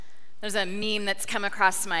There's a meme that's come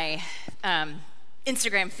across my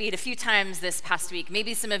Instagram feed a few times this past week.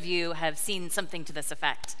 Maybe some of you have seen something to this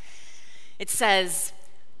effect. It says,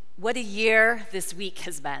 "What a year this week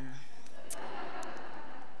has been."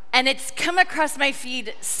 And it's come across my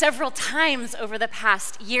feed several times over the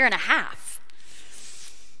past year and a half.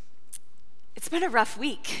 It's been a rough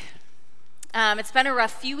week. It's been a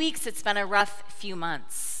rough few weeks. It's been a rough few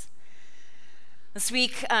months. This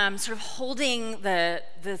week, sort of holding the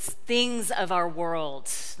things of our world,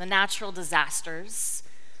 the natural disasters,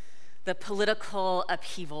 the political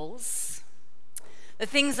upheavals, the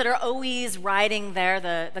things that are always riding there,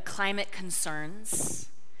 the climate concerns,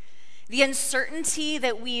 the uncertainty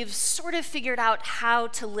that we've sort of figured out how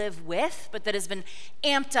to live with, but that has been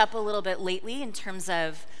amped up a little bit lately in terms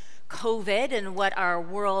of COVID and what our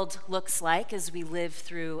world looks like as we live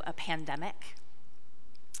through a pandemic.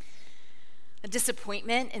 A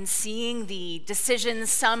disappointment in seeing the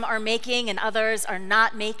decisions some are making and others are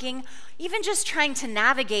not making, even just trying to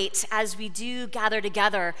navigate as we do gather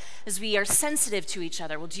together, as we are sensitive to each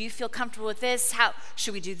other. Well, do you feel comfortable with this? How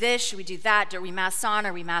should we do this? Should we do that? Are we mask on?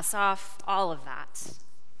 Are we mask off? All of that.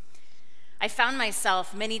 I found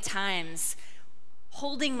myself many times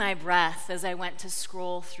holding my breath as I went to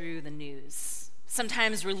scroll through the news,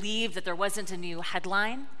 sometimes relieved that there wasn't a new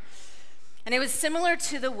headline. And it was similar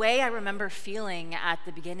to the way I remember feeling at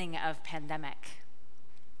the beginning of pandemic,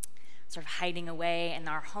 sort of hiding away in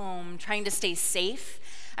our home, trying to stay safe.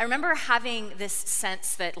 I remember having this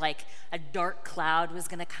sense that like a dark cloud was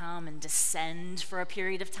going to come and descend for a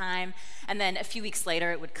period of time, and then a few weeks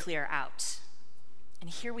later it would clear out. And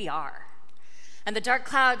here we are. And the dark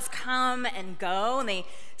clouds come and go, and they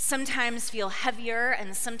sometimes feel heavier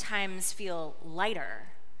and sometimes feel lighter.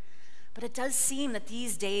 But it does seem that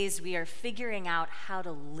these days we are figuring out how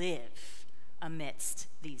to live amidst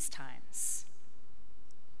these times,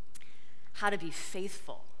 how to be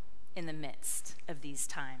faithful in the midst of these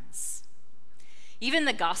times. Even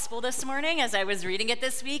the gospel this morning, as I was reading it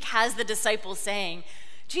this week, has the disciples saying,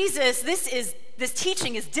 "Jesus, this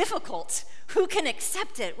teaching is difficult. Who can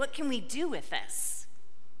accept it? What can we do with this?"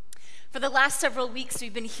 For the last several weeks,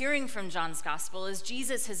 we've been hearing from John's gospel as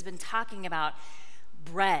Jesus has been talking about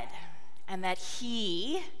bread, and that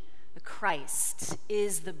he, the Christ,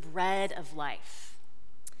 is the bread of life,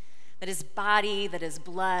 that his body, that his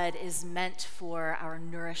blood is meant for our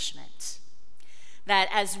nourishment, that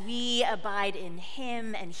as we abide in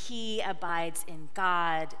him and he abides in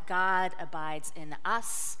God, God abides in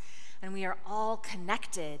us, and we are all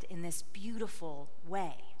connected in this beautiful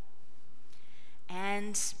way.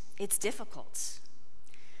 And it's difficult.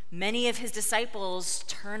 Many of his disciples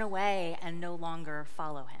turn away and no longer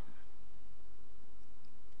follow him.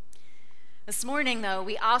 This morning, though,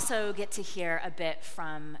 we also get to hear a bit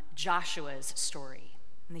from Joshua's story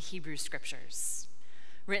in the Hebrew Scriptures,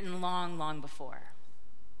 written long, long before.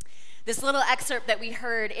 This little excerpt that we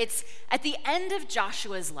heard, it's at the end of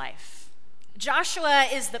Joshua's life. Joshua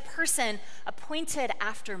is the person appointed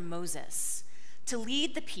after Moses to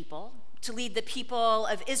lead the people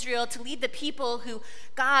of Israel, to lead the people who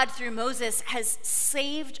God, through Moses, has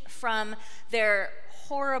saved from their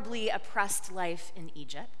horribly oppressed life in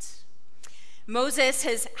Egypt. Moses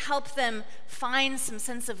has helped them find some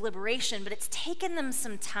sense of liberation, but it's taken them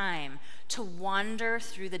some time to wander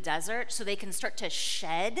through the desert so they can start to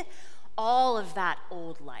shed all of that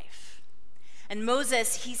old life. And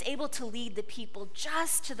Moses, he's able to lead the people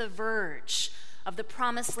just to the verge of the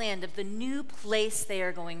promised land, of the new place they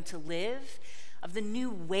are going to live, of the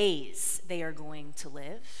new ways they are going to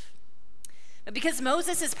live. But because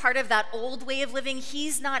Moses is part of that old way of living,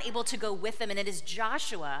 he's not able to go with them, and it is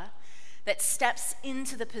Joshua that steps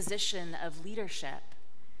into the position of leadership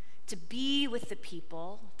to be with the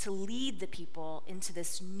people, to lead the people into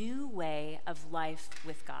this new way of life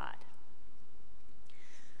with God.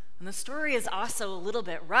 And the story is also a little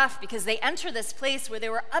bit rough because they enter this place where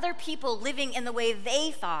there were other people living in the way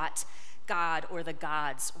they thought God or the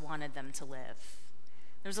gods wanted them to live.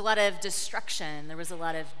 There was a lot of destruction, there was a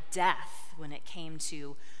lot of death when it came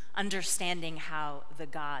to understanding how the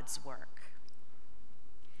gods work.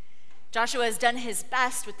 Joshua has done his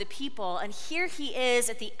best with the people, and here he is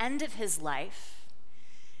at the end of his life.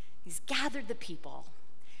 He's gathered the people,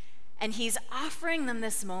 and he's offering them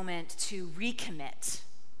this moment to recommit,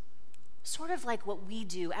 sort of like what we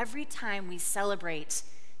do every time we celebrate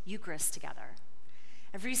Eucharist together,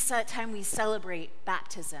 every time we celebrate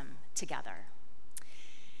baptism together.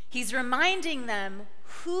 He's reminding them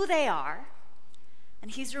who they are,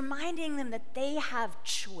 and he's reminding them that they have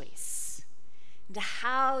choice into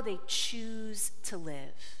how they choose to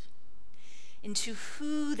live, into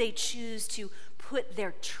who they choose to put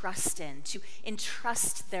their trust in, to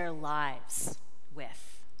entrust their lives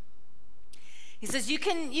with. He says, you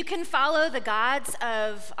can follow the gods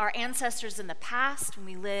of our ancestors in the past when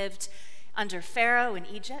we lived under Pharaoh in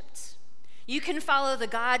Egypt. You can follow the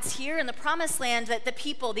gods here in the promised land that the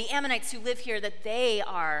people, the Ammonites who live here, that they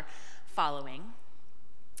are following.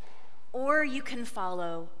 Or you can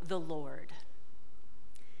follow the Lord.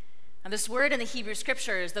 Now, this word in the Hebrew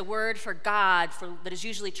scriptures, the word for God that is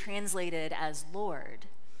usually translated as Lord,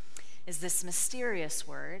 is this mysterious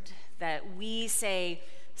word that we say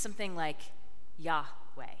something like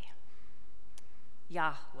Yahweh.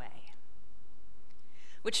 Yahweh.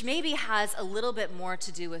 Which maybe has a little bit more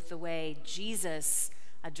to do with the way Jesus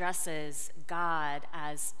addresses God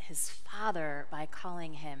as his Father by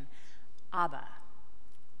calling him Abba,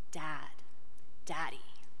 Dad, Daddy.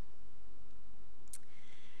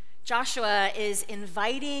 Joshua is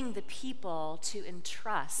inviting the people to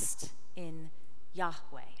entrust in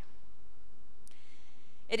Yahweh.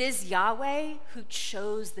 It is Yahweh who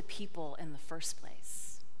chose the people in the first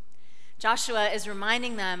place. Joshua is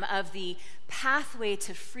reminding them of the pathway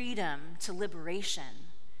to freedom, to liberation,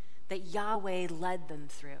 that Yahweh led them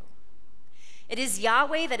through. It is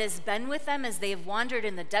Yahweh that has been with them as they have wandered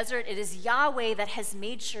in the desert. It is Yahweh that has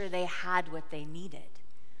made sure they had what they needed.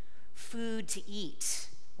 Food to eat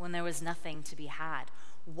when there was nothing to be had.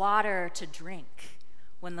 Water to drink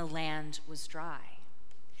when the land was dry.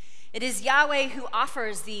 It is Yahweh who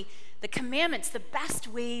offers the commandments, the best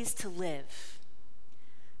ways to live,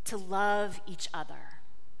 to love each other,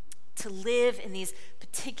 to live in these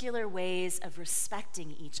particular ways of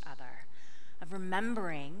respecting each other, of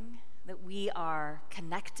remembering that we are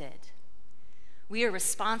connected. We are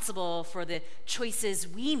responsible for the choices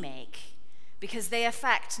we make because they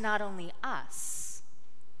affect not only us,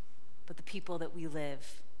 but the people that we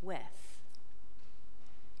live with.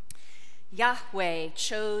 Yahweh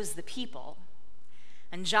chose the people,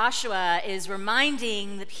 and Joshua is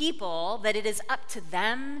reminding the people that it is up to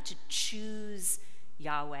them to choose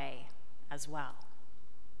Yahweh as well.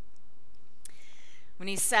 When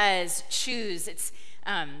he says choose, it's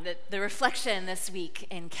the reflection this week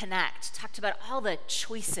in Connect talked about all the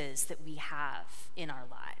choices that we have in our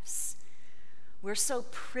lives. We're so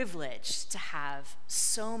privileged to have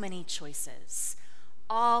so many choices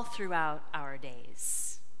all throughout our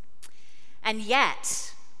days. And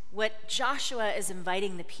yet, what Joshua is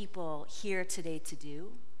inviting the people here today to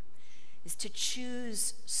do is to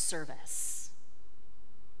choose service.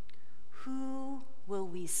 Who will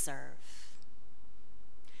we serve?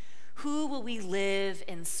 Who will we live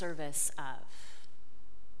in service of?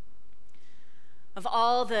 Of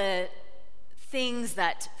all the things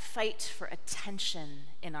that fight for attention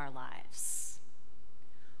in our lives,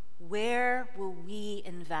 where will we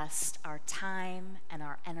invest our time and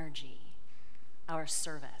our energy, our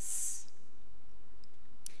service?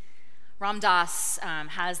 Ram Dass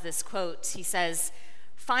has this quote. He says,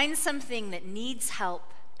 "Find something that needs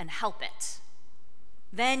help and help it.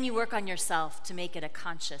 Then you work on yourself to make it a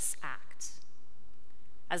conscious act."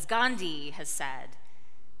 As Gandhi has said,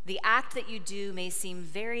 "The act that you do may seem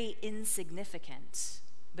very insignificant,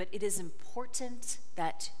 but it is important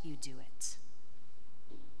that you do it."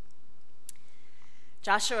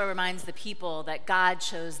 Joshua reminds the people that God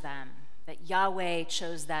chose them, that Yahweh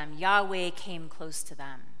chose them. Yahweh came close to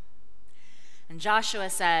them. And Joshua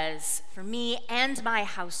says, for me and my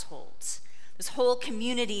household, this whole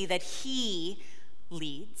community that he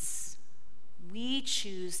leads, we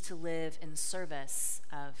choose to live in service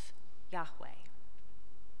of Yahweh.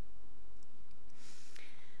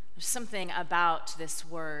 There's something about this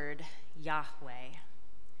word, Yahweh,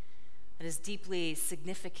 that is deeply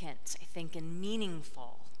significant, I think, and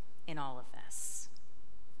meaningful in all of this.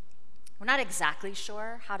 We're not exactly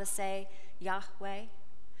sure how to say Yahweh,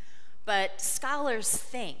 but scholars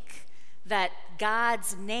think that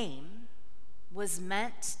God's name was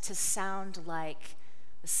meant to sound like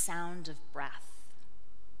the sound of breath.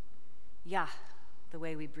 Yah, the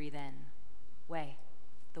way we breathe in. Way,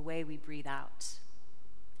 the way we breathe out.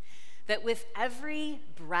 That with every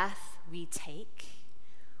breath we take,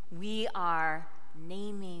 we are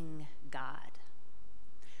naming God.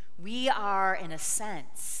 We are, in a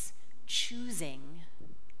sense, choosing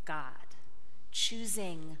God,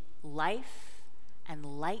 choosing life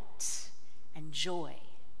and light and joy,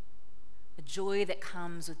 the joy that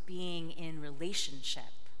comes with being in relationship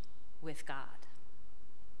with God.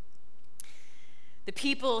 The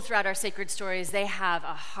people throughout our sacred stories, they have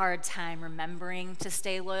a hard time remembering to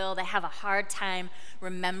stay loyal. They have a hard time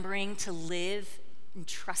remembering to live and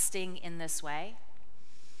trusting in this way.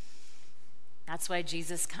 That's why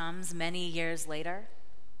Jesus comes many years later.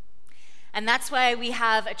 And that's why we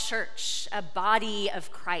have a church, a body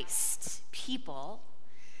of Christ, people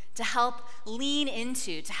to help lean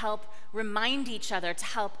into, to help remind each other, to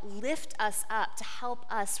help lift us up, to help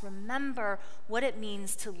us remember what it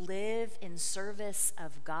means to live in service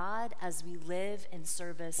of God as we live in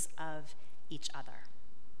service of each other.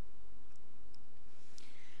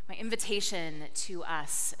 My invitation to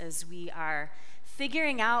us as we are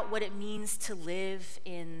figuring out what it means to live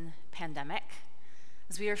in pandemic,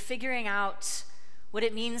 as we are figuring out what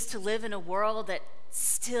it means to live in a world that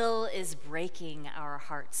still is breaking our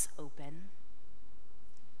hearts open,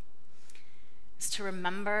 is to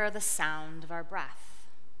remember the sound of our breath.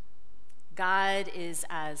 God is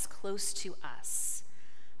as close to us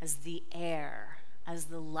as the air, as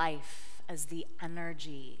the life, as the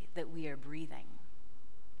energy that we are breathing.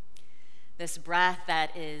 This breath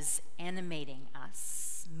that is animating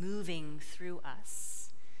us, moving through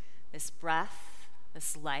us. This breath,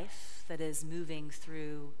 this life that is moving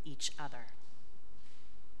through each other.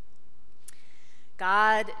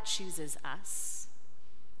 God chooses us,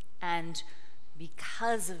 and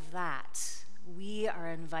because of that, we are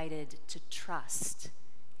invited to trust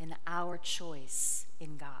in our choice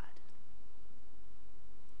in God.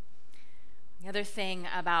 The other thing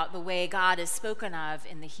about the way God is spoken of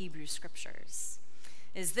in the Hebrew Scriptures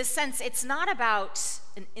is this sense, it's not about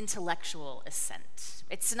an intellectual assent.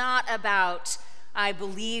 It's not about, I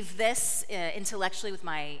believe this intellectually with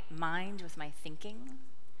my mind, with my thinking.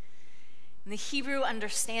 In the Hebrew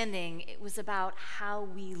understanding, it was about how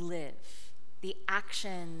we live, the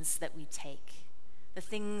actions that we take, the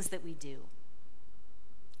things that we do.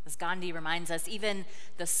 As Gandhi reminds us, even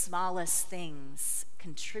the smallest things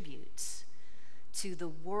contribute to the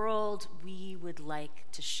world we would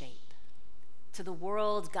like to shape, to the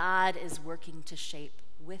world God is working to shape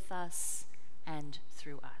with us and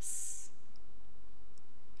through us.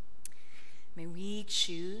 May we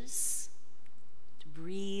choose to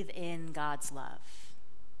breathe in God's love.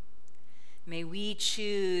 May we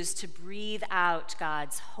choose to breathe out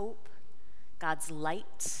God's hope, God's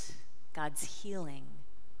light, God's healing,